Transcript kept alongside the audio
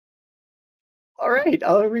All right,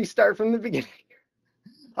 I'll restart from the beginning.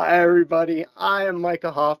 Hi, everybody. I am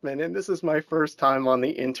Micah Hoffman, and this is my first time on the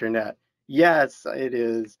internet. Yes, it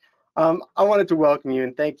is. I wanted to welcome you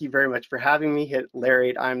and thank you very much for having me hit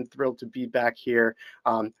Lariat. I'm thrilled to be back here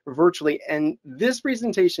virtually. And this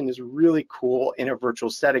presentation is really cool in a virtual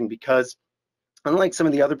setting because unlike some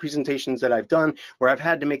of the other presentations that I've done where I've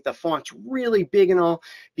had to make the fonts really big and all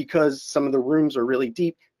because some of the rooms are really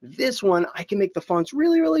deep, this one I can make the fonts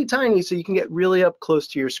really, really tiny so you can get really up close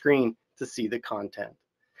to your screen to see the content.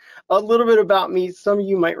 A little bit about me. Some of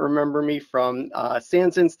you might remember me from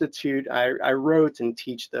SANS Institute. I wrote and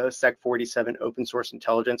teach the Sec 47 open source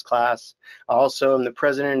intelligence class. I also am the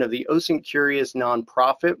president of the OSINT Curious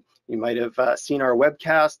nonprofit. You might have seen our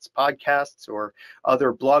webcasts, podcasts, or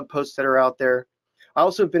other blog posts that are out there. I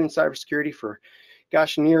also have been in cybersecurity for,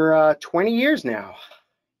 gosh, near 20 years now.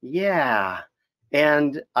 Yeah.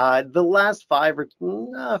 And the last five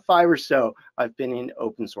or so, I've been in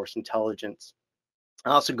open source intelligence. I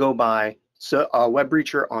also go by Web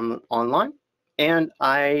Breacher online, and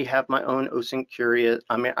I have my own OSINT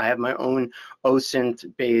I have my own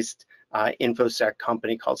OSINT-based InfoSec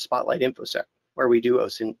company called Spotlight InfoSec, where we do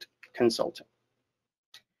OSINT consulting.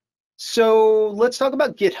 So let's talk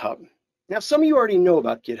about GitHub. Now, some of you already know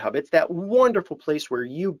about GitHub. It's that wonderful place where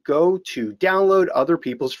you go to download other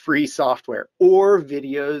people's free software or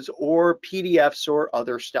videos or PDFs or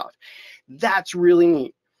other stuff. That's really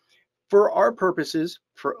neat. For our purposes,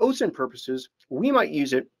 for OSINT purposes, we might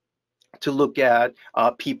use it to look at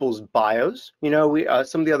people's bios. You know,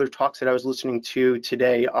 some of the other talks that I was listening to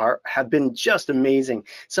today have been just amazing.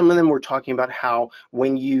 Some of them were talking about how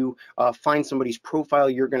when you find somebody's profile,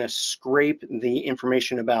 you're going to scrape the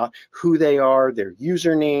information about who they are, their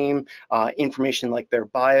username, information like their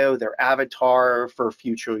bio, their avatar for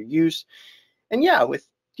future use. And yeah, with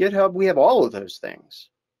GitHub, we have all of those things.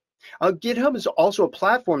 GitHub is also a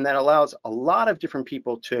platform that allows a lot of different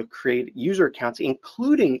people to create user accounts,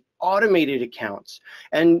 including automated accounts.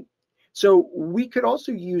 And so we could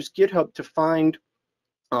also use GitHub to find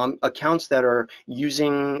accounts that are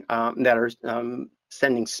using,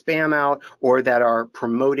 sending spam out or that are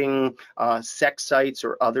promoting sex sites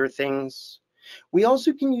or other things. We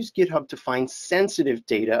also can use GitHub to find sensitive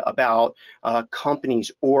data about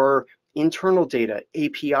companies or internal data,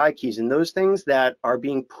 API keys, and those things that are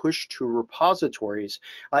being pushed to repositories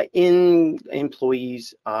in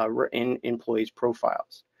employees'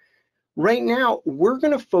 profiles. Right now, we're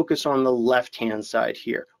going to focus on the left-hand side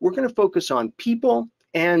here. We're going to focus on people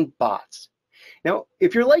and bots. Now,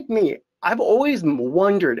 if you're like me, I've always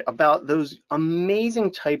wondered about those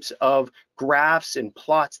amazing types of graphs and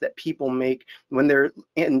plots that people make when they're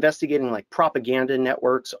investigating like propaganda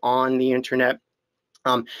networks on the internet.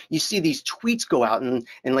 You see these tweets go out and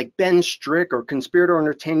like Ben Strick or Conspirator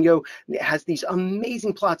Under Tango has these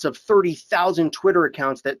amazing plots of 30,000 Twitter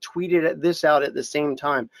accounts that tweeted this out at the same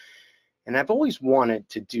time. And I've always wanted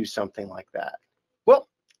to do something like that. Well,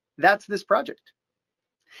 that's this project.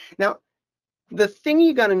 Now, the thing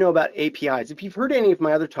you got to know about APIs, if you've heard any of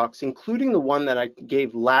my other talks, including the one that I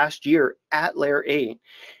gave last year at Layer 8,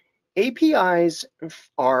 APIs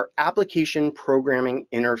are application programming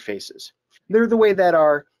interfaces. They're the way that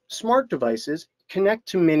our smart devices connect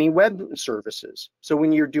to many web services. So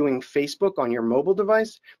when you're doing Facebook on your mobile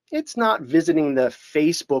device, it's not visiting the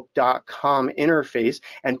facebook.com interface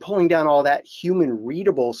and pulling down all that human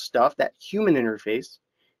readable stuff, that human interface.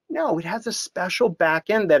 No, it has a special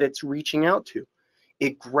backend that it's reaching out to.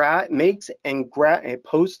 It it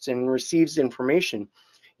posts and receives information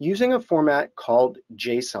using a format called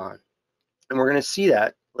JSON. And we're going to see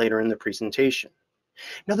that later in the presentation.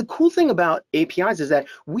 Now, the cool thing about APIs is that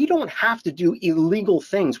we don't have to do illegal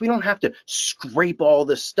things. We don't have to scrape all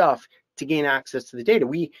this stuff to gain access to the data.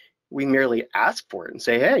 We merely ask for it and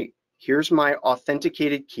say, hey, here's my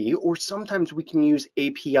authenticated key, or sometimes we can use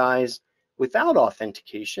APIs without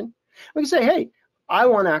authentication. We can say, hey, I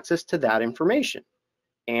want access to that information.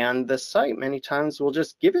 And the site many times will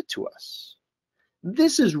just give it to us.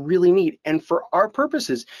 This is really neat. And for our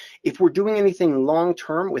purposes, if we're doing anything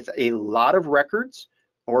long-term with a lot of records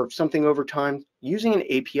or something over time, using an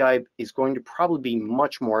API is going to probably be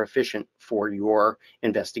much more efficient for your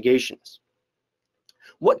investigations.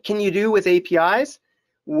 What can you do with APIs?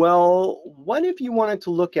 Well, what if you wanted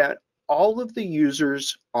to look at all of the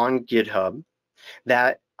users on GitHub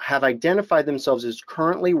that have identified themselves as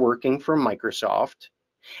currently working for Microsoft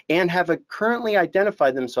and have currently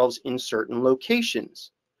identified themselves in certain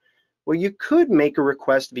locations? Well, you could make a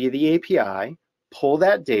request via the API, pull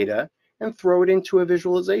that data, and throw it into a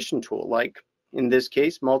visualization tool, like in this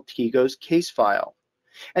case, Maltego's case file.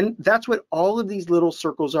 And that's what all of these little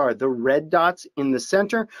circles are. The red dots in the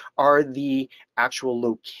center are the actual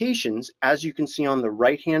locations. As you can see on the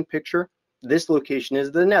right-hand picture, this location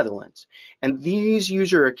is the Netherlands. And these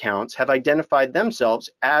user accounts have identified themselves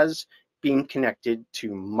as being connected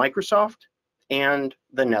to Microsoft and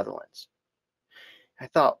the Netherlands. I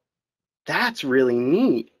thought, that's really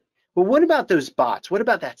neat. But what about those bots? What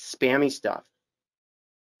about that spammy stuff?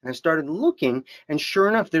 And I started looking, and sure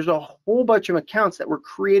enough, there's a whole bunch of accounts that were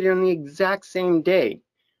created on the exact same day,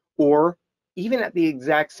 or even at the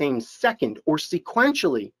exact same second, or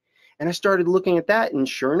sequentially. And I started looking at that, and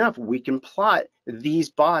sure enough, we can plot these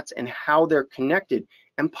bots and how they're connected,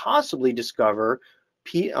 and possibly discover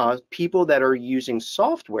people that are using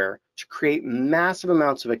software to create massive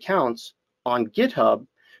amounts of accounts on GitHub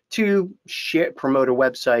to promote a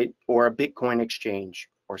website or a Bitcoin exchange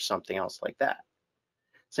or something else like that.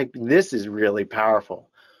 It's like, this is really powerful.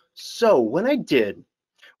 So what I did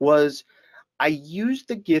was I used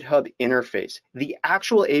the GitHub interface, the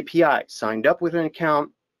actual API, signed up with an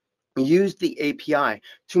account, used the API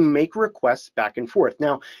to make requests back and forth.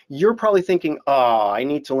 Now, you're probably thinking, oh, I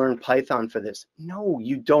need to learn Python for this. No,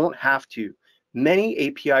 you don't have to. Many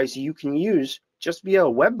APIs you can use just via a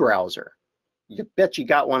web browser. You bet you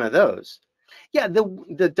got one of those. Yeah,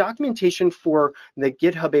 the documentation for the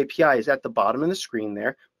GitHub API is at the bottom of the screen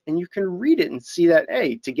there, and you can read it and see that,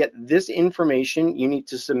 hey, to get this information, you need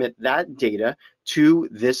to submit that data to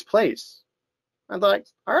this place. I thought,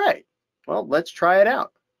 all right, well, let's try it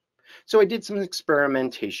out. So I did some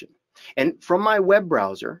experimentation, and from my web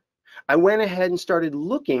browser, I went ahead and started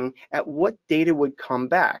looking at what data would come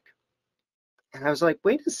back. And I was like,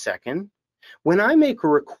 wait a second, when I make a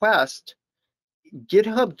request,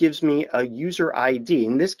 GitHub gives me a user ID.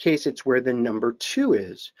 In this case, it's where the number 2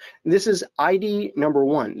 is. This is ID number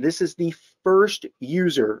 1. This is the first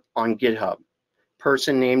user on GitHub,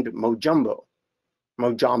 person named Mojambo.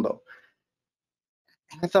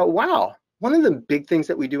 I thought, wow, one of the big things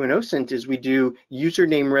that we do in OSINT is we do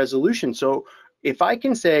username resolution. So if I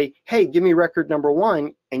can say, hey, give me record number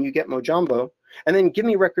 1, and you get Mojambo, and then give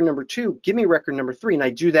me record number 2, give me record number 3, and I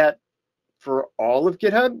do that for all of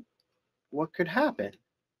GitHub, what could happen?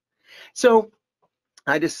 So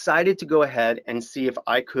I decided to go ahead and see if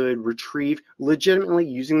I could retrieve, legitimately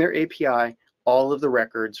using their API, all of the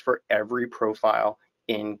records for every profile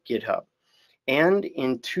in GitHub. And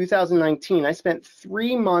in 2019, I spent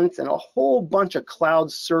 3 months and a whole bunch of cloud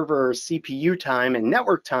server CPU time and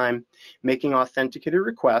network time making authenticated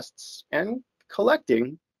requests and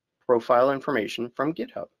collecting profile information from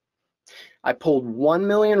GitHub. I pulled 1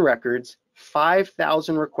 million records,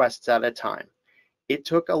 5,000 requests at a time. It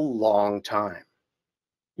took a long time.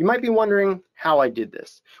 You might be wondering how I did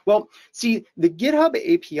this. Well, see, the GitHub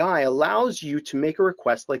API allows you to make a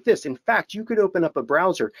request like this. In fact, you could open up a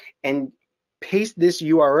browser and paste this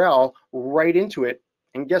URL right into it,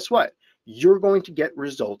 and guess what? You're going to get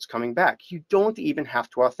results coming back. You don't even have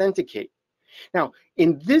to authenticate. Now,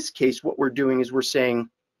 in this case, what we're doing is we're saying,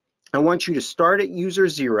 I want you to start at user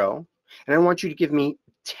 0, and I want you to give me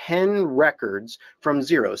 10 records from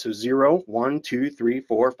 0. So 0, 1, 2, 3,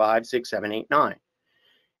 4, 5, 6, 7, 8, 9.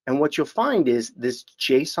 And what you'll find is this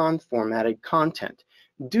JSON formatted content.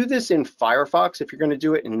 Do this in Firefox if you're going to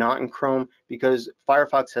do it, and not in Chrome, because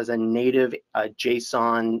Firefox has a native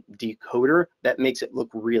JSON decoder that makes it look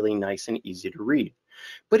really nice and easy to read.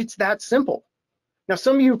 But it's that simple. Now,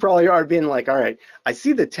 some of you probably are being like, all right, I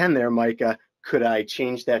see the 10 there, Micah. Could I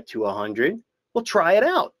change that to 100? Well, try it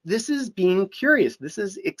out. This is being curious. This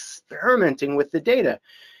is experimenting with the data.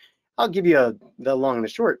 I'll give you the long and the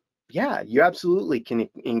short. Yeah, you absolutely can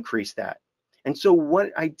increase that. And so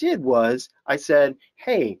what I did was I said,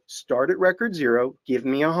 hey, start at record 0, give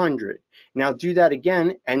me 100. Now do that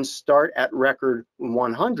again and start at record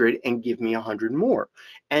 100 and give me 100 more,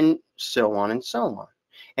 and so on and so on.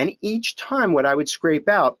 And each time what I would scrape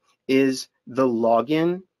out is the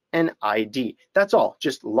login and ID. That's all,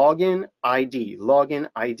 just login ID,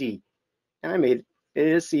 and I made it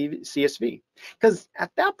a CSV. Because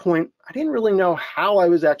at that point, I didn't really know how I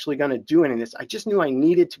was actually going to do any of this. I just knew I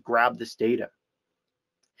needed to grab this data.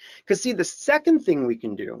 Because see, the second thing we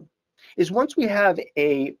can do is once we have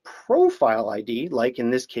a profile ID, like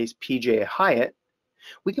in this case, PJ Hyatt,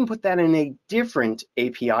 we can put that in a different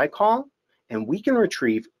API call, and we can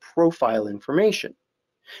retrieve profile information.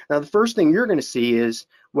 Now, the first thing you're going to see is,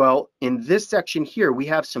 well, in this section here, we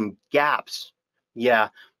have some gaps. Yeah,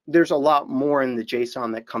 there's a lot more in the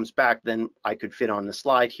JSON that comes back than I could fit on the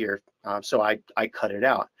slide here, so I cut it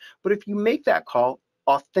out. But if you make that call,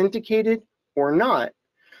 authenticated or not,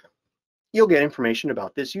 you'll get information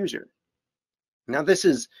about this user. Now, this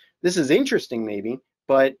is interesting maybe,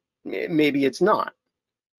 but maybe it's not.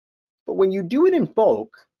 But when you do it in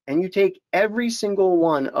bulk, and you take every single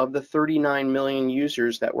one of the 39 million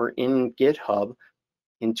users that were in GitHub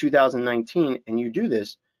in 2019, and you do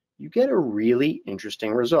this, you get a really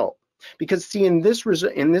interesting result. Because see, in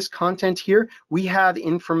this content here, we have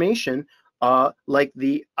information like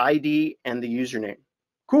the ID and the username.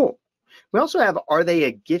 Cool. We also have, are they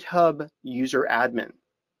a GitHub user admin?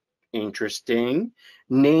 Interesting.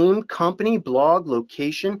 Name, company, blog,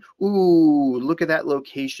 location. Ooh, look at that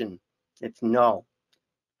location. It's null.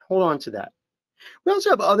 Hold on to that. We also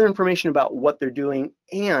have other information about what they're doing,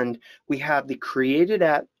 and we have the created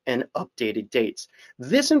at and updated dates.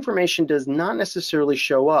 This information does not necessarily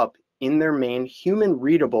show up in their main human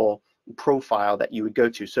readable profile that you would go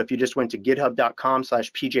to. So if you just went to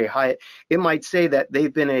github.com/PJ Hyatt, it might say that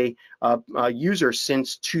they've been a user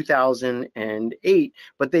since 2008,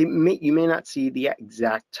 but you may not see the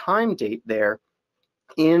exact time date there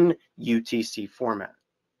in UTC format.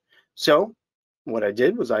 So what I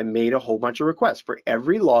did was I made a whole bunch of requests for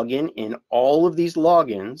every login in all of these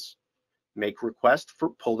logins, make requests for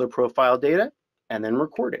pull their profile data, and then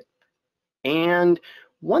record it. And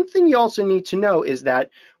one thing you also need to know is that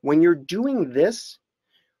when you're doing this,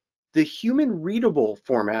 the human readable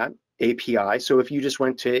format API, so if you just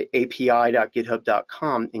went to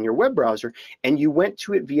api.github.com in your web browser and you went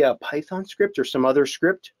to it via a Python script or some other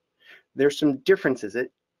script, there's some differences.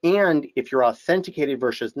 And if you're authenticated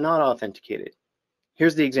versus not authenticated.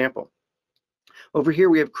 Here's the example. Over here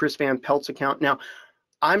we have Chris Van Pelt's account. Now,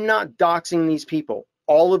 I'm not doxing these people.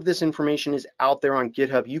 All of this information is out there on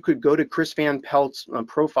GitHub. You could go to Chris Van Pelt's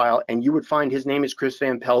profile and you would find his name is Chris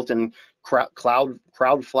Van Pelt and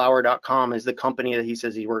crowdflower.com is the company that he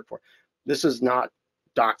says he worked for. This is not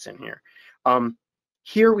doxing here.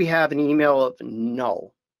 Here we have an email of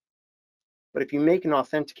null. But if you make an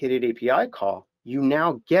authenticated API call, you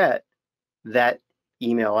now get that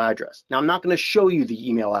email address. Now, I'm not going to show you the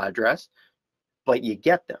email address, but you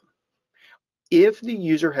get them. If the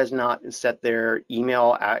user has not set their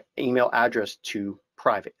email address to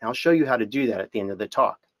private, and I'll show you how to do that at the end of the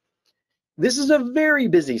talk. This is a very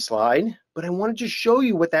busy slide, but I wanted to show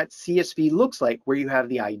you what that CSV looks like, where you have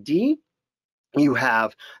the ID, you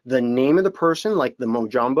have the name of the person, like the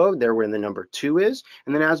Mojambo, there where the number 2 is,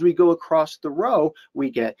 and then as we go across the row, we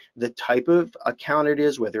get the type of account it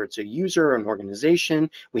is, whether it's a user or an organization,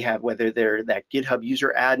 we have whether they're that GitHub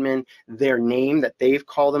user admin, their name that they've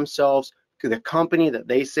called themselves, the company that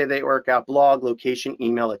they say they work at, blog, location,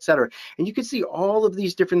 email, etc. And you can see all of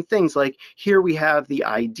these different things, like here we have the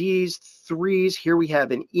IDs, 3s, here we have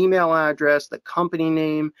an email address, the company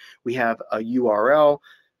name, we have a URL.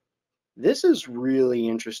 This is really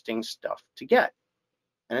interesting stuff to get,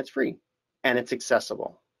 and it's free, and it's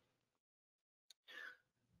accessible.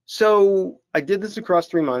 So I did this across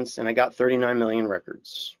 3 months, and I got 39 million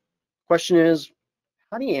records. Question is,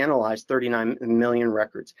 how do you analyze 39 million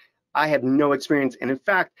records? I have no experience, and in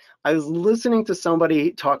fact, I was listening to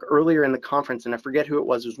somebody talk earlier in the conference, and I forget who it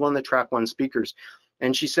was one of the Track 1 speakers,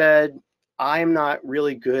 and she said, I'm not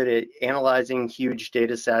really good at analyzing huge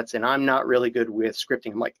data sets, and I'm not really good with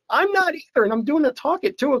scripting. I'm like, I'm not either, and I'm doing a talk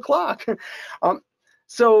at 2 o'clock.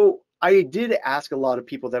 So I did ask a lot of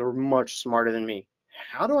people that are much smarter than me,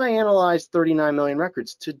 how do I analyze 39 million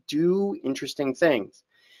records to do interesting things?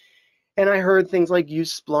 And I heard things like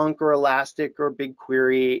use Splunk or Elastic or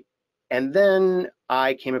BigQuery, and then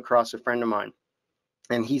I came across a friend of mine,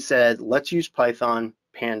 and he said, let's use Python,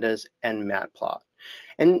 Pandas, and Matplot.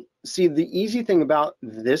 And see, the easy thing about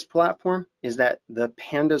this platform is that the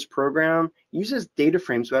Pandas program uses data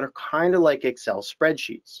frames that are kind of like Excel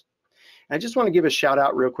spreadsheets. And I just want to give a shout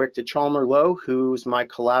out real quick to Chalmer Lowe, who's my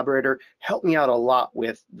collaborator, helped me out a lot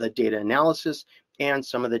with the data analysis and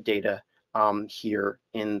some of the data here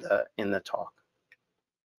in the talk.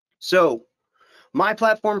 So my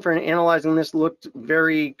platform for analyzing this looked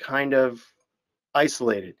very kind of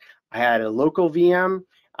isolated. I had a local VM,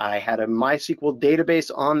 I had a MySQL database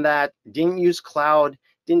on that, didn't use cloud,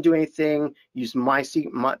 didn't do anything, used PHP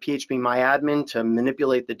MyAdmin to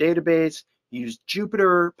manipulate the database, used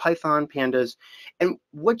Jupyter, Python, Pandas, and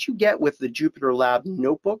what you get with the Jupyter Lab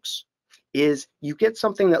notebooks is you get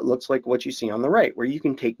something that looks like what you see on the right, where you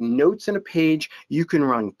can take notes in a page, you can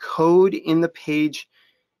run code in the page,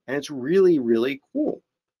 and it's really, really cool.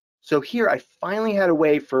 So here I finally had a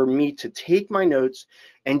way for me to take my notes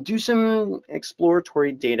and do some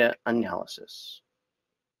exploratory data analysis.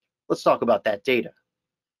 Let's talk about that data.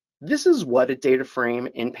 this is what a data frame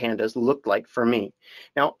in Pandas looked like for me.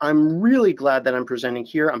 Now, I'm really glad that I'm presenting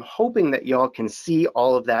here. I'm hoping that y'all can see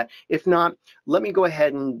all of that. If not, let me go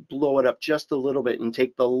ahead and blow it up just a little bit and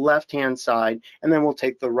take the left-hand side, and then we'll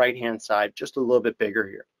take the right-hand side just a little bit bigger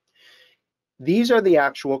here. These are the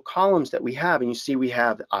actual columns that we have, and you see we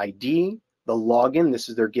have ID, the login, this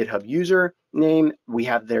is their GitHub user name, we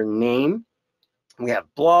have their name, we have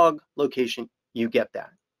blog, location, you get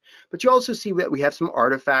that. But you also see that we have some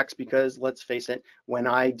artifacts because, let's face it, when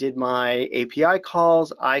I did my API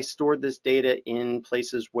calls, I stored this data in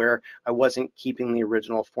places where I wasn't keeping the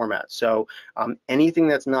original format. So anything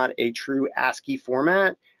that's not a true ASCII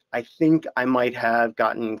format, I think I might have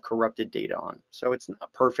gotten corrupted data on. So it's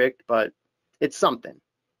not perfect, but it's something.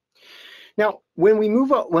 Now, when we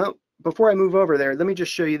move up, well, before I move over there, let me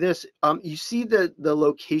just show you this. You see the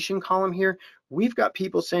location column here? We've got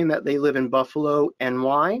people saying that they live in Buffalo,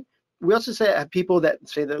 NY. We also have people that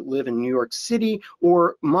say that live in New York City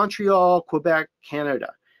or Montreal, Quebec,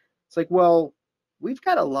 Canada. It's like, well, we've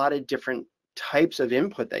got a lot of different types of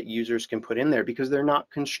input that users can put in there because they're not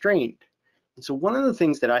constrained. And so one of the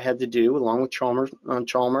things that I had to do, along with Chalmers,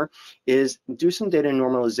 is do some data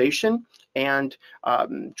normalization and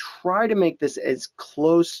try to make this as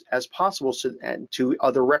close as possible to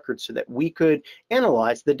other records so that we could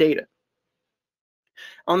analyze the data.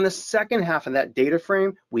 On the second half of that data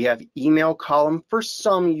frame, we have email column for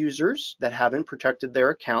some users that haven't protected their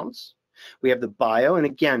accounts. We have the bio, and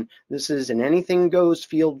again, this is an anything goes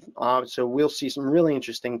field, so we'll see some really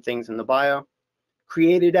interesting things in the bio.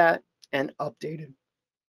 Created at and updated.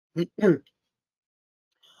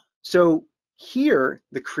 So here,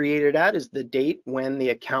 the created at is the date when the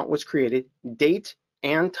account was created, date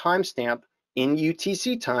and timestamp in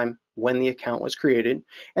UTC time when the account was created,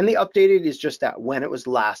 and the updated is just that, when it was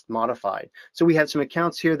last modified. So we have some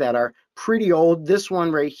accounts here that are pretty old. This one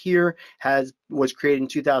right here was created in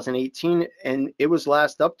 2018, and it was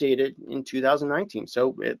last updated in 2019.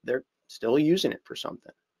 So they're still using it for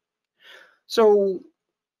something. So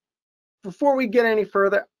before we get any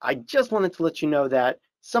further, I just wanted to let you know that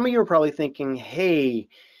some of you are probably thinking, hey,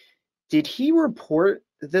 did he report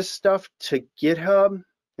this stuff to GitHub?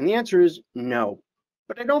 And the answer is no.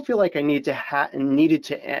 But I don't feel like I needed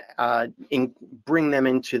to bring them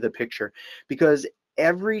into the picture, because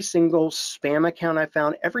every single spam account I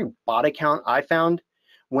found, every bot account I found,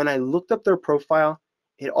 when I looked up their profile,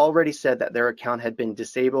 it already said that their account had been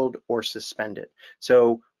disabled or suspended.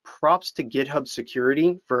 So props to GitHub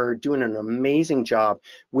security for doing an amazing job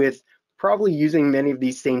with probably using many of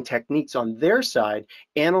these same techniques on their side,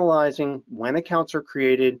 analyzing when accounts are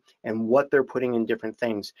created and what they're putting in different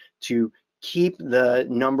things to keep the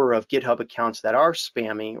number of GitHub accounts that are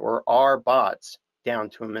spammy or are bots down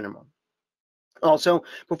to a minimum. Also,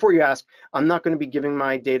 before you ask, I'm not going to be giving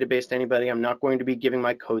my database to anybody. I'm not going to be giving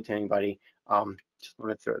my code to anybody. Just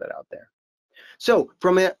want to throw that out there. So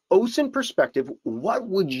from an OSINT perspective, what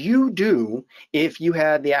would you do if you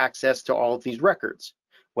had the access to all of these records?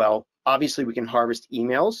 Well, obviously we can harvest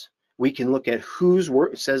emails. We can look at whose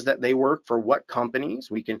work says that they work for what companies.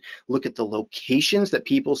 We can look at the locations that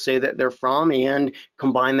people say that they're from and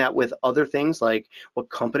combine that with other things like what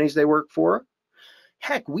companies they work for.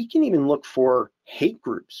 Heck, we can even look for hate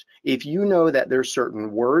groups. If you know that there's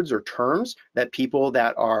certain words or terms that people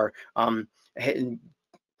that are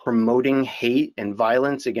promoting hate and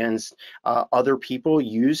violence against other people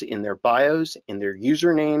use in their bios, in their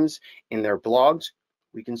usernames, in their blogs,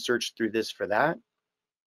 we can search through this for that.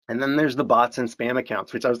 And then there's the bots and spam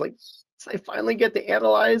accounts, which I was like, I finally get to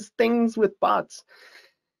analyze things with bots.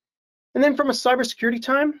 And then from a cybersecurity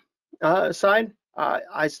side,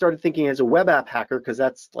 I started thinking as a web app hacker, because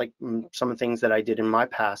that's like some of the things that I did in my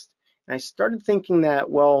past. And I started thinking that,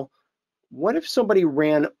 well, what if somebody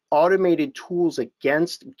ran automated tools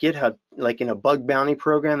against GitHub, like in a bug bounty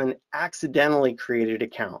program, and accidentally created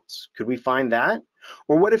accounts? Could we find that?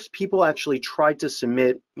 Or what if people actually tried to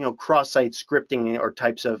submit, cross-site scripting or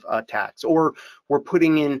types of attacks, or we're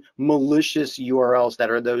putting in malicious URLs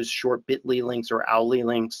that are those short bit.ly links or owly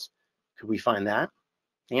links? Could we find that?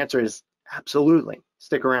 The answer is absolutely.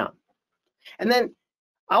 Stick around. And then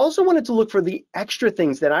I also wanted to look for the extra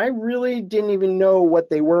things that I really didn't even know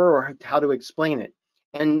what they were or how to explain it,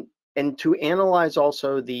 and to analyze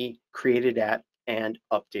also the created at and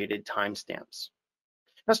updated timestamps.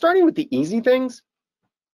 Now, starting with the easy things,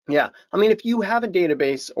 yeah, I mean, if you have a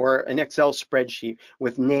database or an Excel spreadsheet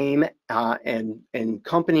with name and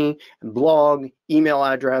company and blog, email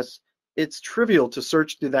address, it's trivial to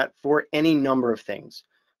search through that for any number of things.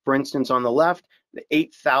 For instance, on the left, the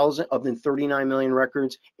 8,000 of the 39 million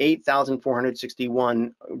records,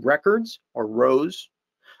 8,461 records or rows.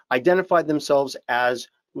 identified themselves as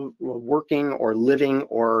working or living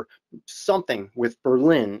or something with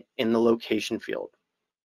Berlin in the location field.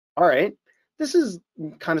 All right, this is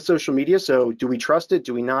kind of social media, so do we trust it?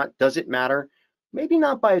 Do we not? Does it matter? Maybe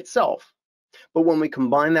not by itself, but when we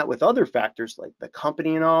combine that with other factors like the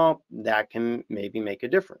company and all, that can maybe make a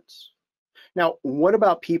difference. Now, what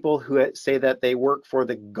about people who say that they work for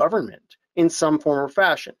the government in some form or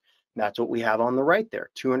fashion? That's what we have on the right there.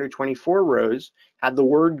 224 rows had the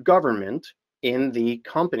word government in the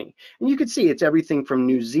company. And you can see it's everything from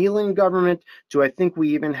New Zealand government to I think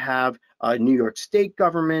we even have New York State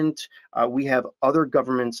government. We have other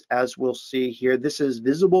governments, as we'll see here. This is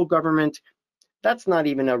visible government. That's not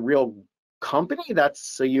even a real company.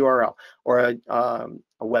 That's a URL or a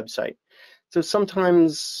website. So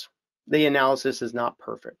sometimes the analysis is not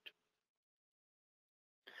perfect.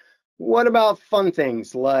 What about fun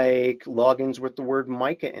things like logins with the word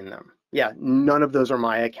Micah in them? Yeah, none of those are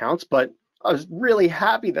my accounts, but I was really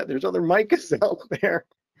happy that there's other Micahs out there.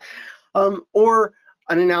 Or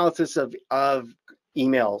an analysis of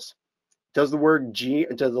emails. Does the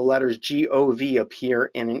letters GOV appear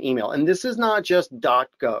in an email? And this is not just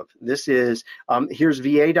 .gov. This is, here's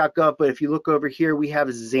va.gov, but if you look over here, we have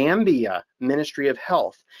Zambia, Ministry of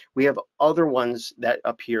Health. We have other ones that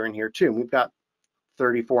appear in here too. We've got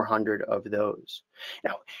 3,400 of those.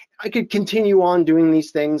 Now, I could continue on doing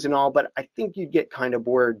these things and all, but I think you'd get kind of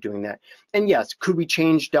bored doing that. And yes, could we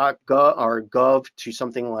change .gov or gov to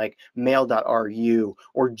something like mail.ru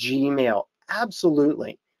or Gmail?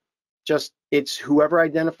 Absolutely. Just it's whoever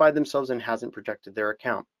identified themselves and hasn't protected their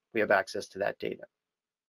account. We have access to that data.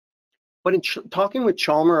 But in talking with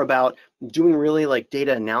Chalmer about doing really like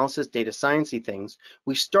data analysis, data sciencey things,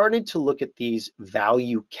 we started to look at these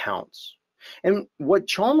value counts. And what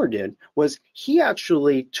Chalmer did was he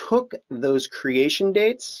actually took those creation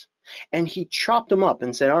dates and he chopped them up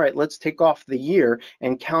and said, all right, let's take off the year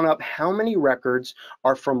and count up how many records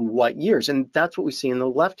are from what years. And that's what we see in the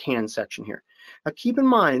left-hand section here. Now keep in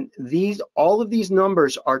mind, all of these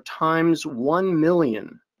numbers are times 1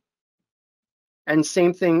 million. And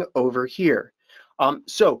same thing over here.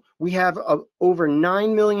 So we have over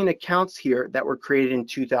 9 million accounts here that were created in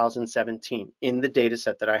 2017 in the data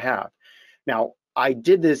set that I have. Now, I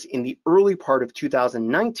did this in the early part of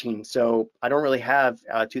 2019, so I don't really have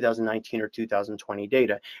 2019 or 2020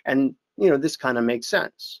 data. And, you know, this kind of makes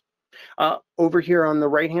sense. Over here on the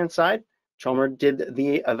right-hand side, Chalmer did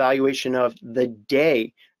the evaluation of the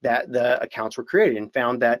day that the accounts were created and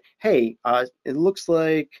found that, hey, it looks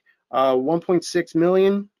like 1.6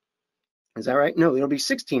 million. Is that right? No, it'll be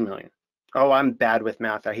 16 million. Oh, I'm bad with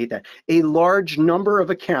math. I hate that. A large number of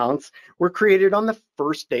accounts were created on the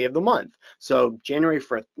first day of the month. So January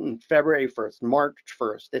 1st, February 1st, March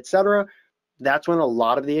 1st, etc. That's when a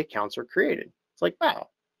lot of the accounts are created. It's like, wow,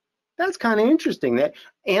 that's kind of interesting that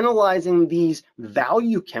analyzing these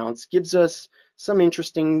value counts gives us some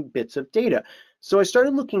interesting bits of data. So I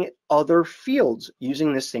started looking at other fields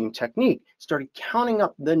using the same technique, started counting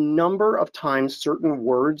up the number of times certain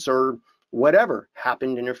words or whatever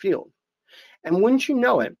happened in a field. And wouldn't you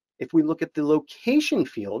know it, if we look at the location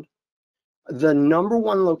field, the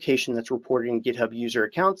 #1 location that's reported in GitHub user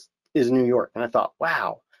accounts is New York. And I thought,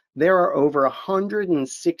 wow, there are over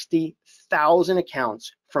 160,000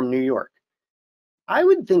 accounts from New York. I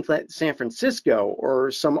would think that San Francisco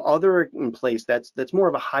or some other place that's more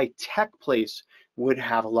of a high-tech place would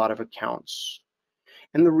have a lot of accounts.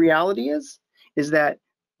 And the reality is that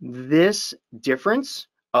this difference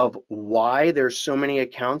of why there's so many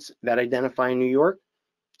accounts that identify New York,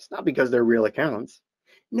 it's not because they're real accounts.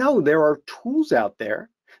 No, there are tools out there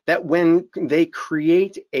that when they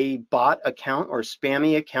create a bot account or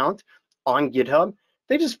spammy account on GitHub,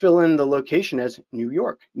 they just fill in the location as New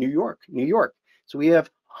York, New York, New York. So we have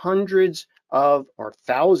hundreds of, or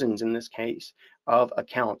thousands in this case, of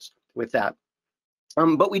accounts with that.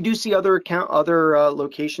 But we do see other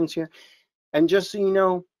locations here. And just so you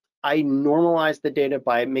know, I normalized the data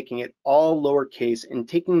by making it all lowercase and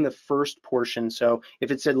taking the first portion. So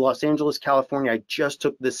if it said Los Angeles, California, I just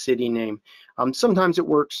took the city name. Sometimes it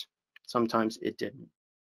works, sometimes it didn't.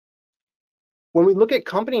 When we look at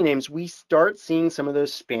company names, we start seeing some of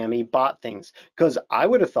those spammy bot things, because I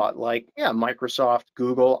would have thought like, yeah, Microsoft,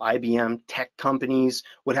 Google, IBM, tech companies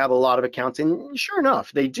would have a lot of accounts, and sure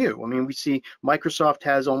enough, they do. I mean, we see Microsoft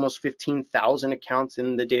has almost 15,000 accounts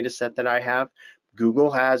in the data set that I have.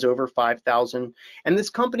 Google has over 5,000. And this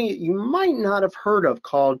company you might not have heard of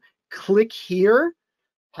called Click Here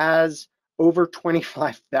has over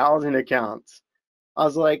 25,000 accounts. I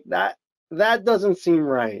was like, that doesn't seem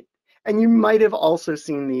right. And you might have also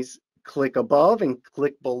seen these click above and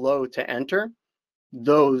click below to enter.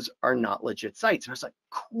 those are not legit sites. And I was like,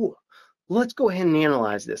 cool, let's go ahead and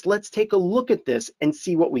analyze this. Let's take a look at this and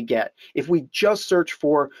see what we get. If we just search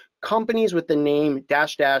for companies with the name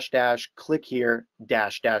dash, dash, dash, click here,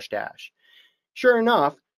 dash, dash, dash. Sure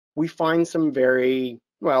enough, we find some very,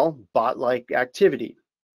 well, bot-like activity.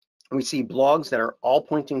 We see blogs that are all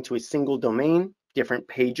pointing to a single domain, different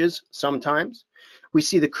pages sometimes. We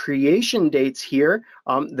see the creation dates here.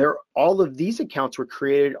 All of these accounts were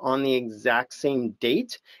created on the exact same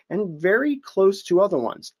date and very close to other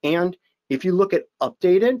ones. And if you look at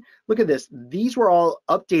updated, look at this. These were all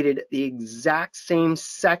updated at the exact same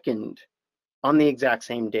second on the exact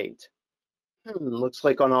same date. Looks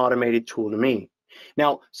like an automated tool to me.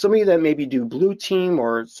 Now, some of you that maybe do blue team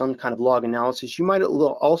or some kind of log analysis, you might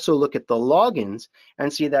also look at the logins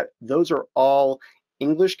and see that those are all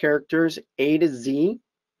English characters, A to Z,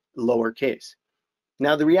 lowercase.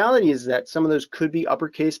 Now, the reality is that some of those could be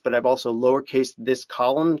uppercase, but I've also lowercase this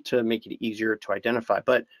column to make it easier to identify.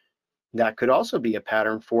 But that could also be a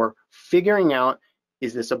pattern for figuring out,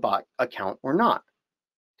 is this a bot account or not?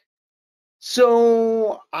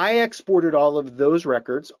 So I exported all of those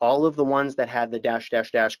records, all of the ones that had the dash,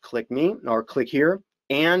 dash, dash, click me or click here,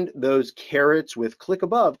 and those carets with click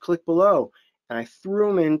above, click below, and I threw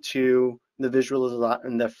them into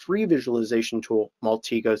the free visualization tool,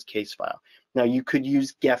 Maltego's case file. Now you could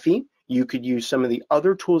use Gephi, you could use some of the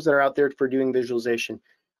other tools that are out there for doing visualization.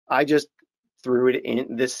 I just threw it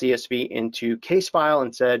in this CSV into case file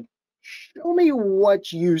and said, show me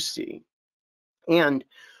what you see. And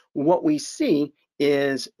what we see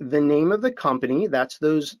is the name of the company, that's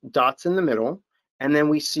those dots in the middle, and then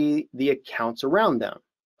we see the accounts around them.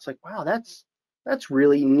 It's like, wow, that's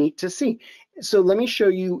really neat to see. So let me show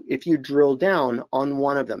you if you drill down on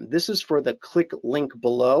one of them. This is for the click link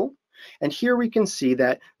below. And here we can see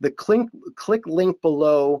that the click link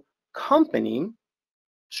below company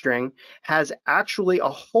string has actually a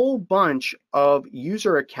whole bunch of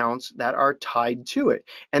user accounts that are tied to it.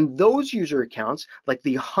 And those user accounts, like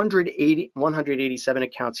the 187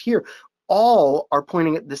 accounts here, all are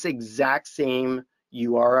pointing at this exact same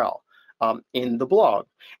URL in the blog.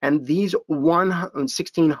 And these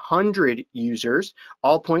 1,600 users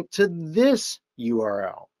all point to this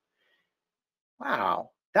URL.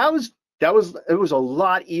 Wow, it was a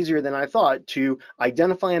lot easier than I thought to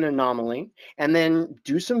identify an anomaly and then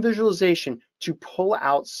do some visualization to pull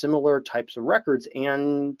out similar types of records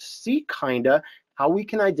and see kinda how we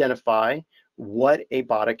can identify what a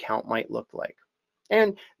bot account might look like.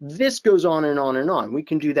 And this goes on and on and on. We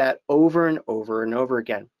can do that over and over and over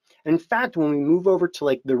again. In fact, when we move over to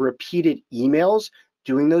like the repeated emails,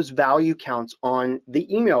 doing those value counts on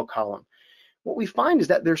the email column, what we find is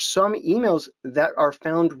that there's some emails that are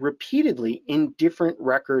found repeatedly in different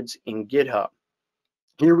records in GitHub.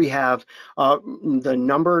 Here we have the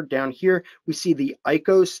number down here. We see the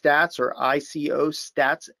ICO stats or ICO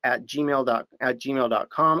stats at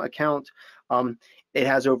gmail.com account. It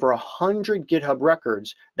has over 100 GitHub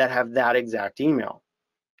records that have that exact email.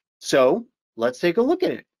 So let's take a look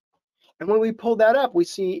at it. And when we pull that up, we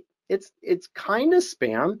see it's kind of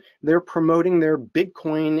spam. They're promoting their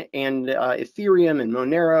Bitcoin and Ethereum and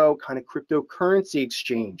Monero kind of cryptocurrency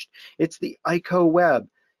exchange. It's the ICO web.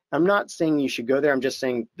 I'm not saying you should go there. I'm just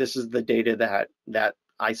saying this is the data that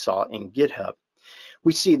I saw in GitHub.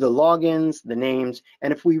 We see the logins, the names,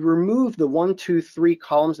 and if we remove the 1, 2, 3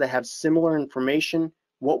 columns that have similar information,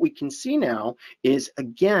 what we can see now is,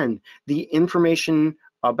 again, the information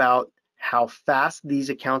about how fast these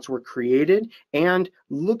accounts were created, and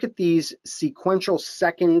look at these sequential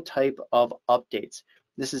second type of updates.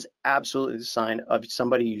 This is absolutely the sign of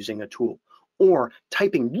somebody using a tool or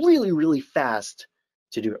typing really, really fast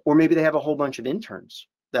to do it. Or maybe they have a whole bunch of interns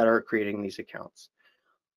that are creating these accounts.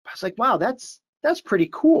 I was like, wow, that's pretty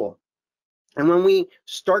cool. And when we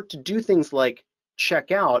start to do things like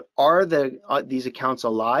check out, are these accounts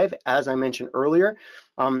alive? As I mentioned earlier,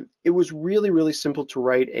 it was really, really simple to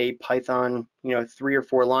write a Python, 3 or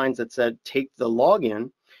 4 lines that said, take the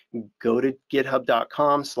login, go to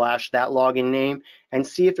github.com/that login name, and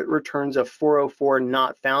see if it returns a 404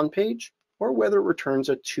 not found page, or whether it returns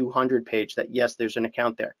a 200 page that, yes, there's an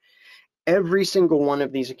account there. Every single one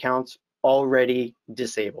of these accounts already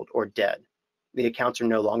disabled or dead. The accounts are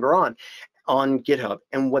no longer on GitHub.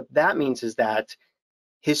 And what that means is that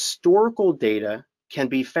historical data can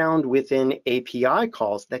be found within API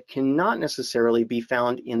calls that cannot necessarily be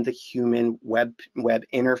found in the human web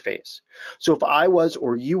interface. So if I was,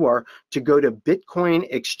 or you are, to go to Bitcoin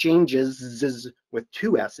exchanges with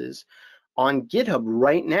 2 S's on GitHub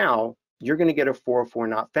right now, you're going to get a 404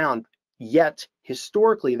 not found. Yet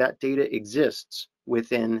historically that data exists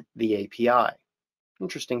within the API.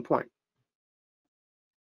 Interesting point.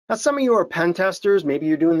 Now, some of you are pen testers. Maybe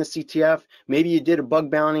you're doing the CTF. Maybe you did a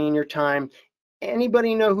bug bounty in your time.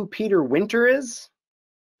 Anybody know who Peter Winter is?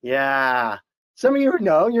 Yeah. Some of you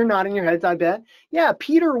know, you're nodding your heads, I bet. Yeah,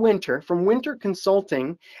 Peter Winter from Winter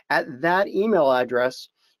Consulting at that email address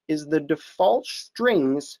is the default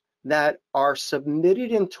strings that are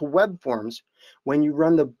submitted into web forms when you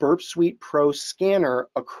run the Burp Suite Pro scanner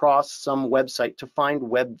across some website to find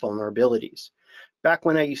web vulnerabilities. Back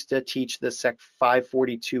when I used to teach the Sec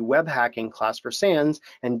 542 web hacking class for SANS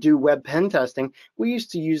and do web pen testing, we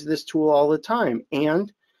used to use this tool all the time.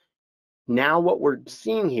 And now what we're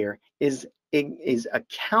seeing here is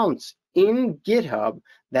accounts in GitHub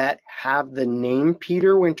that have the name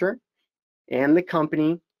Peter Winter and the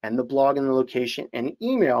company and the blog and the location and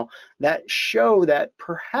email that show that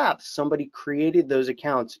perhaps somebody created those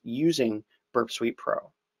accounts using Burp Suite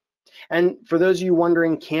Pro. And for those of you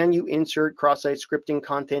wondering, can you insert cross-site scripting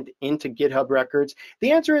content into GitHub records?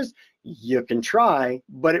 The answer is you can try,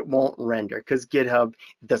 but it won't render because GitHub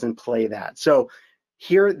doesn't play that. So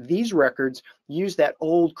here, these records use that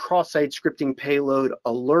old cross-site scripting payload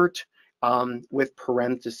alert with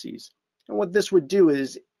parentheses. And what this would do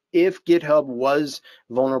is if GitHub was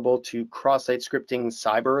vulnerable to cross-site scripting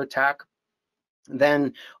cyber attack,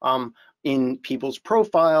 then in people's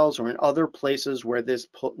profiles or in other places where this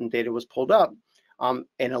data was pulled up, an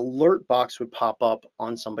alert box would pop up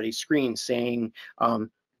on somebody's screen saying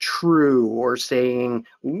true or saying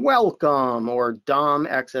welcome or DOM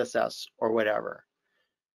XSS or whatever.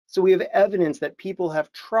 So we have evidence that people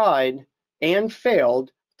have tried and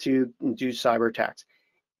failed to do cyber attacks.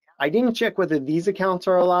 I didn't check whether these accounts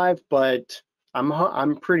are alive, but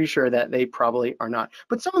I'm pretty sure that they probably are not.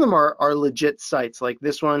 But some of them are legit sites, like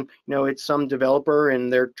this one. You know, it's some developer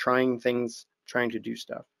and they're trying to do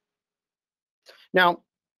stuff. Now,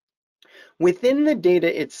 within the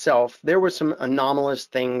data itself, there were some anomalous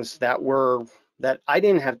things that I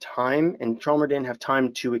didn't have time and Chalmer didn't have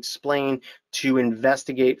time to explain, to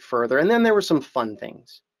investigate further. And then there were some fun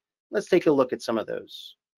things. Let's take a look at some of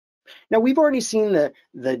those. Now, we've already seen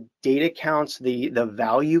the data counts, the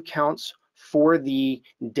value counts for the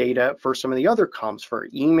data for some of the other comps, for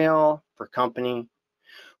email, for company.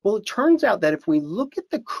 Well, it turns out that if we look at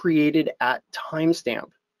the created at timestamp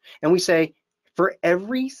and we say, for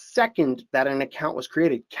every second that an account was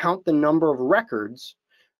created, count the number of records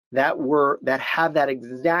that have that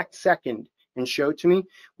exact second and show it to me,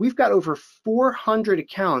 we've got over 400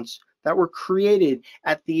 accounts that were created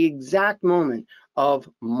at the exact moment of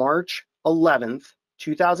March 11th,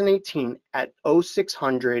 2018 at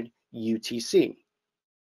 0600 UTC.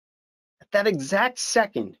 At that exact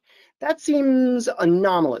second, that seems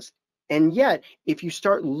anomalous. And yet, if you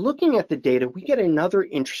start looking at the data, we get another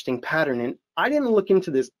interesting pattern. And I didn't look into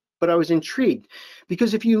this, but I was intrigued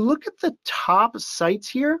because if you look at the top sites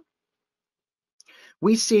here,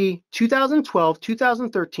 we see 2012,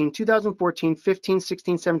 2013, 2014, 15,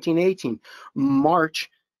 16, 17, 18, March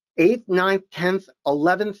 8th, 9th, 10th,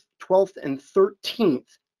 11th, 12th, and 13th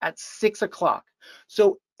at 6 o'clock.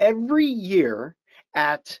 So every year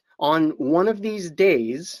on one of these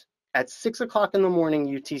days at 6 o'clock in the morning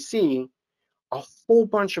UTC, a whole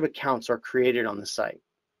bunch of accounts are created on the site.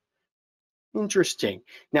 Interesting.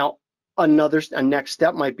 Now, a next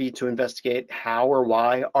step might be to investigate how or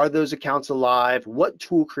why are those accounts alive, what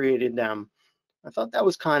tool created them. I thought that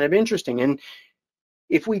was kind of interesting. And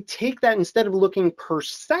if we take that, instead of looking per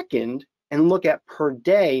second and look at per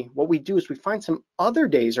day, what we do is we find some other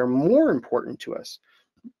days are more important to us.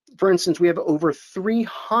 For instance, we have over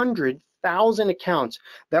 300,000 accounts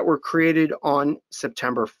that were created on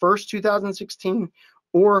September 1st, 2016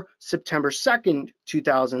 or September 2nd,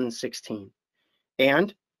 2016.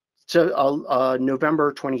 And so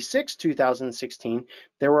November 26, 2016,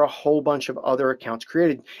 there were a whole bunch of other accounts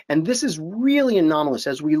created. And this is really anomalous.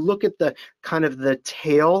 As we look at the kind of the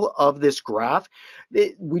tail of this graph,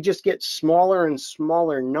 we just get smaller and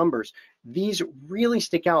smaller numbers. These really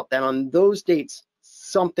stick out that on those dates,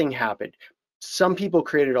 something happened. Some people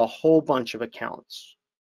created a whole bunch of accounts.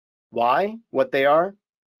 Why? What they are?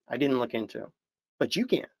 I didn't look into, but you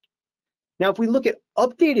can. Now, if we look at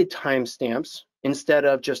updated timestamps, instead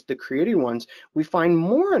of just the created ones, we find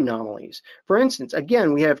more anomalies. For instance,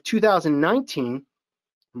 again, we have 2019,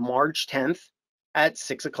 March 10th at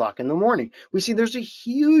 6 o'clock in the morning. We see there's a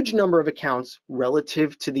huge number of accounts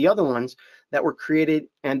relative to the other ones that were created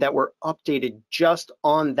and that were updated just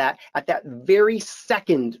on that, at that very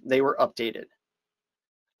second they were updated.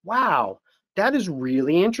 Wow, that is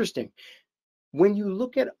really interesting. When you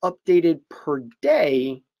look at updated per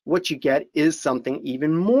day, what you get is something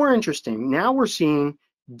even more interesting. Now we're seeing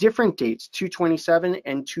different dates, 227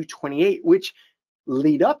 and 228, which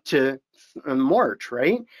lead up to March,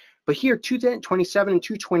 right? But here, 227 and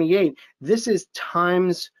 228, this is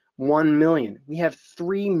times 1 million. We have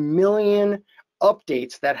 3 million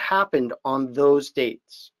updates that happened on those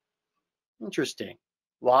dates. Interesting.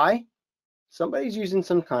 Why? Somebody's using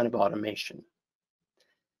some kind of automation.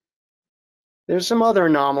 There's some other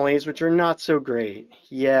anomalies which are not so great.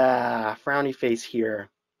 Yeah, frowny face here.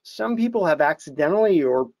 Some people have accidentally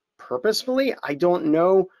or purposefully, I don't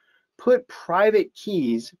know, put private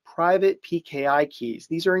keys, private PKI keys.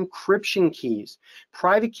 These are encryption keys.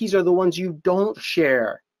 Private keys are the ones you don't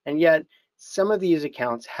share, and yet some of these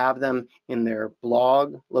accounts have them in their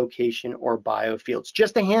blog, location, or bio fields.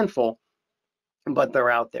 Just a handful, but they're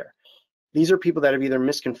out there. These are people that have either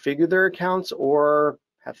misconfigured their accounts or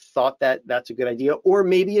have thought that that's a good idea, or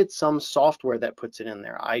maybe it's some software that puts it in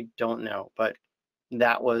there. I don't know, but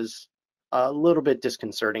that was a little bit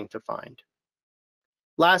disconcerting to find.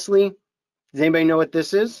 Lastly, does anybody know what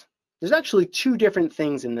this is? There's actually two different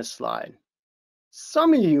things in this slide.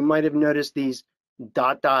 Some of you might have noticed these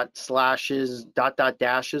dot slashes, dot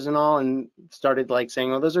dashes and all, and started like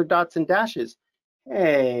saying, oh, those are dots and dashes.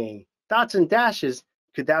 Hey, dots and dashes,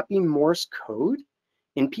 could that be Morse code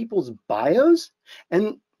in people's bios?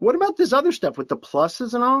 And what about this other stuff with the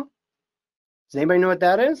pluses and all? Does anybody know what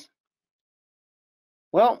that is?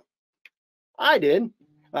 Well, I did.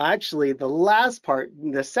 Actually, the last part,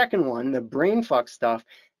 the second one, the brainfuck stuff,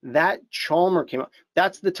 that Chalmers came up.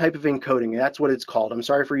 That's the type of encoding. That's what it's called. I'm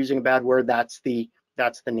sorry for using a bad word. That's the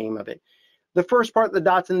name of it. The first part, the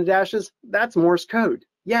dots and the dashes, that's Morse code.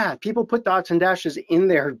 Yeah, people put dots and dashes in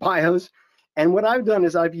their bios. And what I've done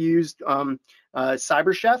is I've used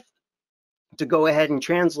CyberChef to go ahead and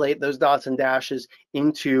translate those dots and dashes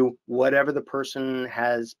into whatever the person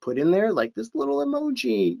has put in there, like this little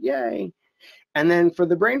emoji, yay. And then for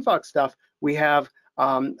the brainfuck stuff, we have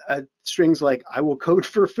strings like, I will code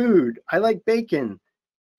for food, I like bacon.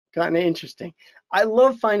 Kind of interesting. I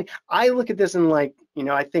love finding, I look at this and like, you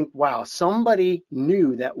know, I think, wow, somebody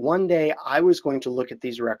knew that one day I was going to look at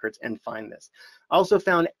these records and find this. I also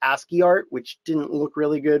found ASCII art, which didn't look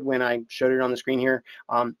really good when I showed it on the screen here,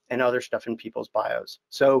 and other stuff in people's bios.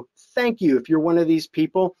 So thank you. If you're one of these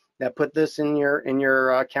people that put this in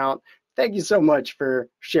your account, thank you so much for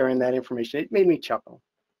sharing that information. It made me chuckle.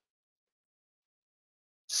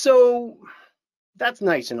 So that's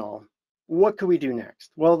nice and all. What could we do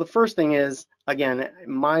next? Well, the first thing is, again,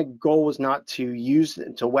 my goal was not to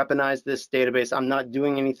weaponize this database. I'm not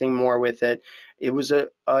doing anything more with it. It was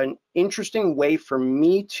an interesting way for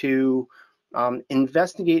me to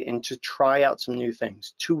investigate and to try out some new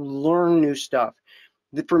things, to learn new stuff.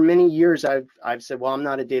 For many years, I've said, well, I'm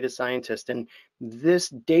not a data scientist, and this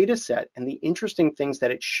data set and the interesting things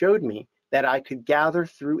that it showed me that I could gather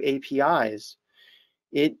through APIs,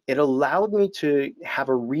 it allowed me to have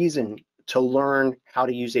a reason to learn how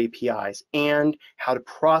to use APIs and how to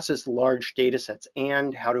process large data sets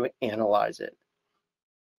and how to analyze it.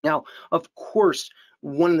 Now, of course,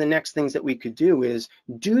 one of the next things that we could do is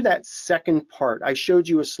do that second part. I showed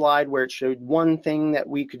you a slide where it showed one thing that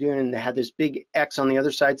we could do and they had this big X on the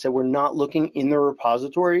other side, so we're not looking in the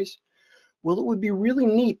repositories. Well, it would be really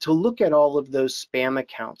neat to look at all of those spam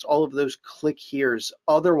accounts, all of those click here's,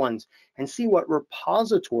 other ones, and see what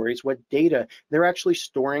repositories, what data they're actually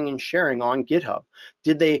storing and sharing on GitHub.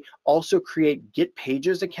 Did they also create Git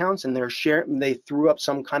Pages accounts and they threw up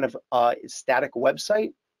some kind of static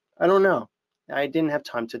website? I don't know. I didn't have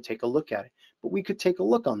time to take a look at it, but we could take a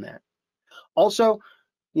look on that. Also,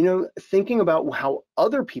 you know, thinking about how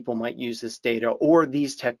other people might use this data or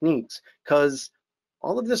these techniques, because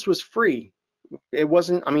all of this was free. It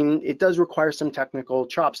wasn't, I mean, it does require some technical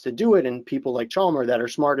chops to do it and people like Chalmers that are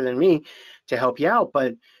smarter than me to help you out,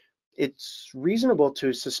 but it's reasonable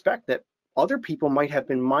to suspect that other people might have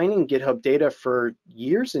been mining GitHub data for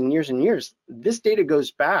years and years and years. This data goes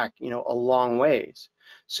back, you know, a long ways.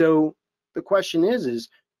 So the question is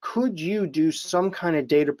could you do some kind of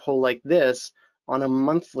data pull like this on a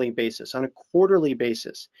monthly basis, on a quarterly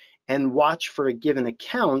basis, and watch for a given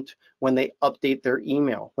account when they update their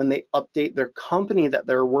email, when they update their company that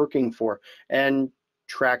they're working for, and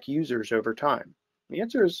track users over time? The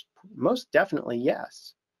answer is most definitely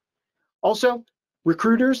yes. Also,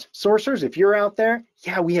 recruiters, sourcers, if you're out there,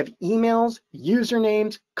 yeah, we have emails,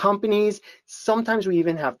 usernames, companies, sometimes we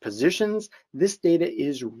even have positions. This data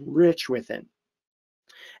is rich within.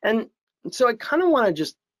 And so I kind of want to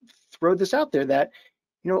just throw this out there that,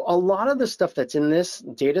 you know, a lot of the stuff that's in this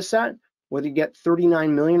data set, whether you get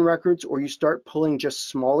 39 million records or you start pulling just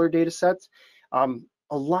smaller data sets,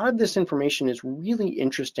 a lot of this information is really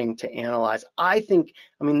interesting to analyze. I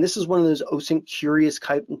mean, this is one of those OSINT curious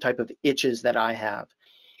type of itches that I have.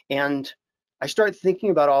 And I start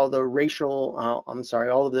thinking about all the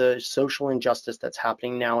all of the social injustice that's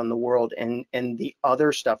happening now in the world, and the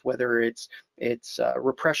other stuff, whether it's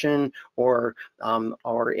repression or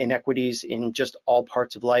inequities in just all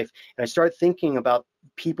parts of life. And I start thinking about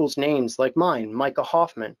people's names like mine, Micah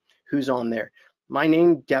Hoffman, who's on there. My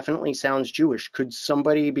name definitely sounds Jewish. Could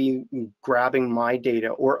somebody be grabbing my data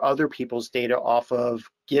or other people's data off of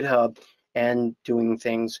GitHub and doing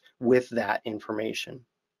things with that information?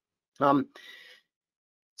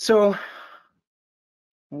 So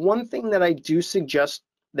one thing that I do suggest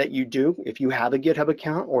that you do, if you have a GitHub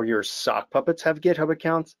account or your sock puppets have GitHub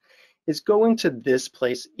accounts, is go into this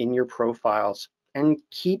place in your profiles and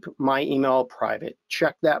keep my email private.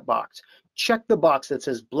 Check that box. Check the box that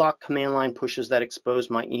says block command line pushes that expose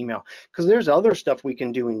my email, because there's other stuff we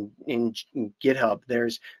can do in GitHub.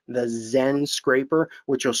 There's the Zen scraper,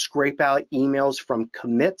 which will scrape out emails from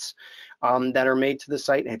commits that are made to the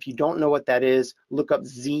site. And if you don't know what that is, look up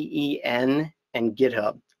ZEN and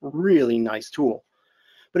GitHub. Really nice tool.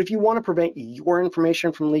 But if you want to prevent your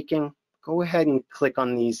information from leaking, go ahead and click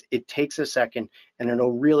on these. It takes a second and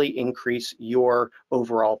it'll really increase your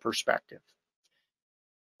overall perspective.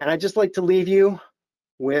 And I'd just like to leave you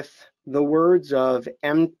with the words of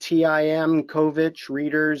MTIM, Kovich,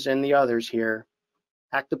 readers, and the others here.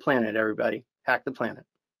 Hack the planet, everybody. Hack the planet.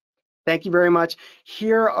 Thank you very much.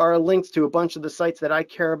 Here are links to a bunch of the sites that I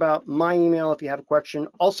care about. My email if you have a question.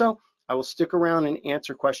 Also, I will stick around and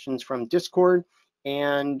answer questions from Discord,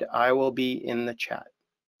 and I will be in the chat.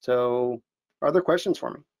 So, are there questions for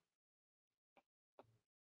me?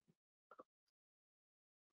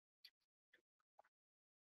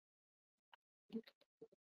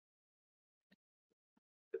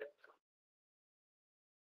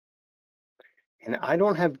 And I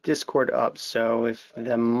don't have Discord up, so if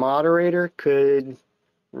the moderator could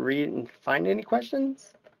read and find any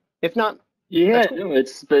questions? If not, yeah, cool. no,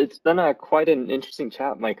 it's been quite an interesting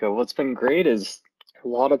chat, Micah. What's been great is a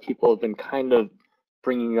lot of people have been kind of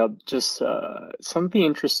bringing up just some of the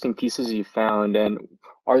interesting pieces you found. And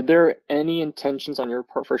are there any intentions on your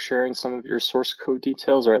part for sharing some of your source code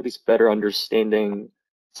details, or at least better understanding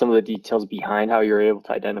some of the details behind how you're able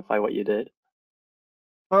to identify what you did?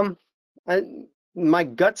 My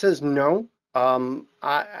gut says no. The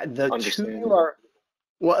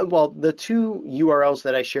two URLs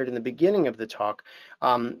that I shared in the beginning of the talk,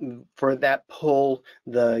 for that pull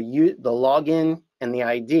the login and the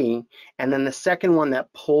ID, and then the second one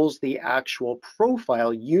that pulls the actual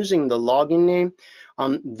profile using the login name,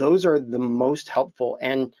 those are the most helpful.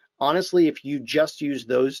 And honestly, if you just use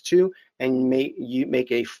those two and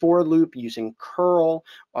make a for loop using curl,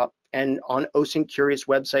 and on OSINT Curious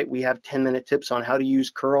website, we have 10-minute tips on how to use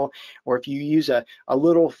curl. Or if you use a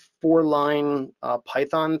little 4-line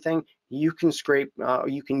Python thing, you can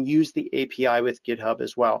you can use the API with GitHub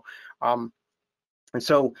as well. And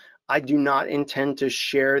so I do not intend to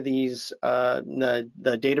share these,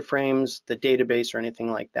 the data frames, the database, or anything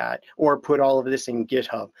like that, or put all of this in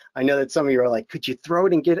GitHub. I know that some of you are like, could you throw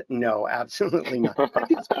it in GitHub? No, absolutely not.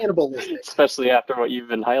 It's cannibalistic. Especially after what you've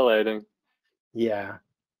been highlighting. Yeah.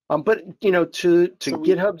 But you know, to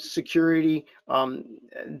GitHub's security,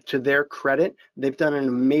 to their credit, they've done an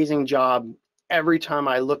amazing job. Every time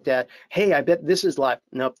I looked at, hey, I bet this is live.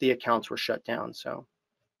 Nope, the accounts were shut down. So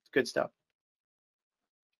it's good stuff.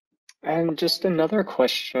 And just another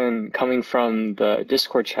question coming from the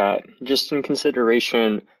Discord chat, just in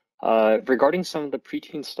consideration regarding some of the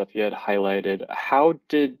preteen stuff you had highlighted. How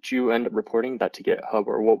did you end up reporting that to GitHub,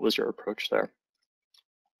 or what was your approach there?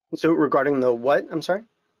 So regarding the what? I'm sorry.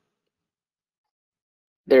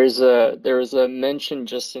 There's a mention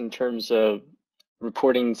just in terms of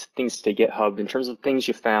reporting things to GitHub, in terms of things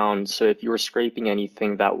you found. So if you were scraping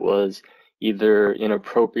anything that was either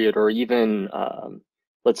inappropriate or even,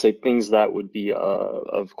 let's say, things that would be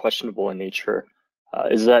of questionable in nature,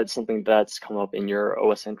 is that something that's come up in your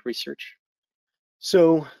OSINT research?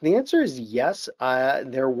 So the answer is yes.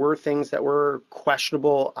 There were things that were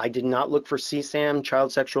questionable. I did not look for CSAM,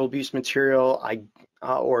 child sexual abuse material,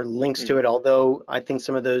 or links to it, although I think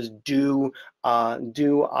some of those do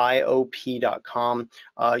IOP.com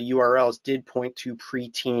URLs did point to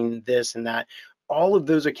preteen this and that. All of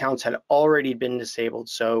those accounts had already been disabled.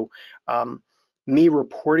 So me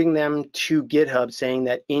reporting them to GitHub saying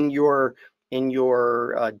that in your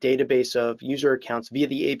database of user accounts via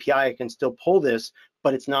the API, I can still pull this,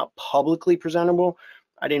 but it's not publicly presentable.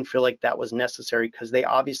 I didn't feel like that was necessary because they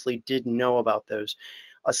obviously did know about those.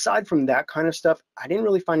 aside from that kind of stuff, I didn't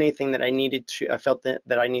really find anything that I felt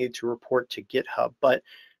that I needed to report to GitHub. But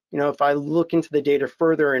if I look into the data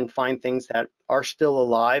further and find things that are still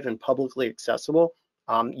alive and publicly accessible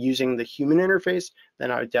using the human interface,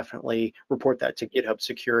 then I would definitely report that to GitHub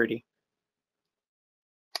security.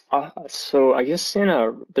 So I guess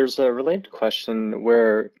there's a related question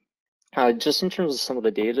where just in terms of some of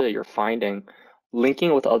the data that you're finding,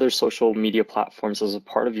 linking with other social media platforms as a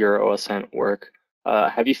part of your OSINT work,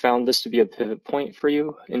 have you found this to be a pivot point for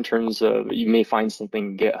you in terms of you may find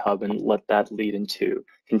something in GitHub and let that lead into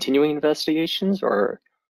continuing investigations, or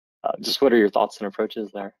just what are your thoughts and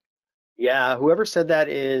approaches there? Yeah, whoever said that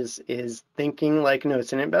is thinking like an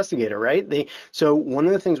OSINT investigator, right? So one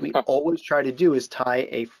of the things we always try to do is tie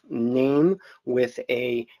a name with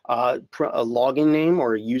a login name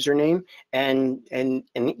or a username and an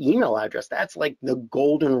email address. That's like the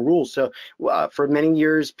golden rule. So for many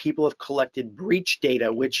years, people have collected breach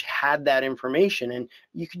data, which had that information, and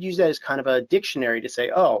you could use that as kind of a dictionary to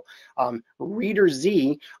say, oh, reader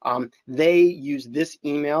Z, they use this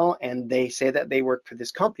email and they say that they work for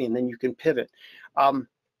this company, and then you can pivot.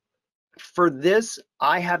 For this,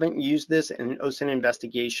 I haven't used this in OSINT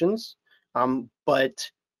investigations,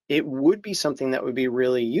 but it would be something that would be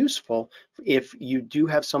really useful if you do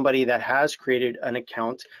have somebody that has created an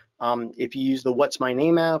account. If you use the What's My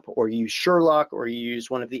Name app, or you use Sherlock, or you use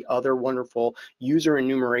one of the other wonderful user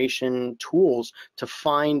enumeration tools to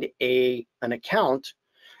find an account,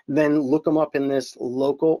 then look them up in this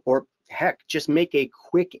local, or heck, just make a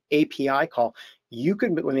quick API call. You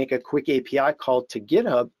could make a quick API call to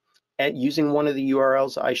GitHub at using one of the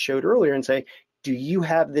URLs I showed earlier and say, do you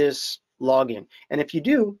have this login? And if you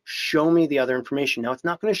do, show me the other information. Now, it's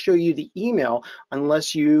not going to show you the email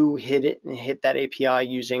unless you hit that API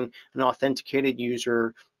using an authenticated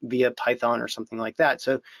user via Python or something like that.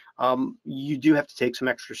 So you do have to take some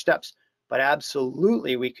extra steps. But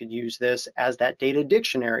absolutely, we could use this as that data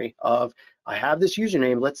dictionary of, I have this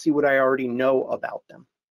username, let's see what I already know about them.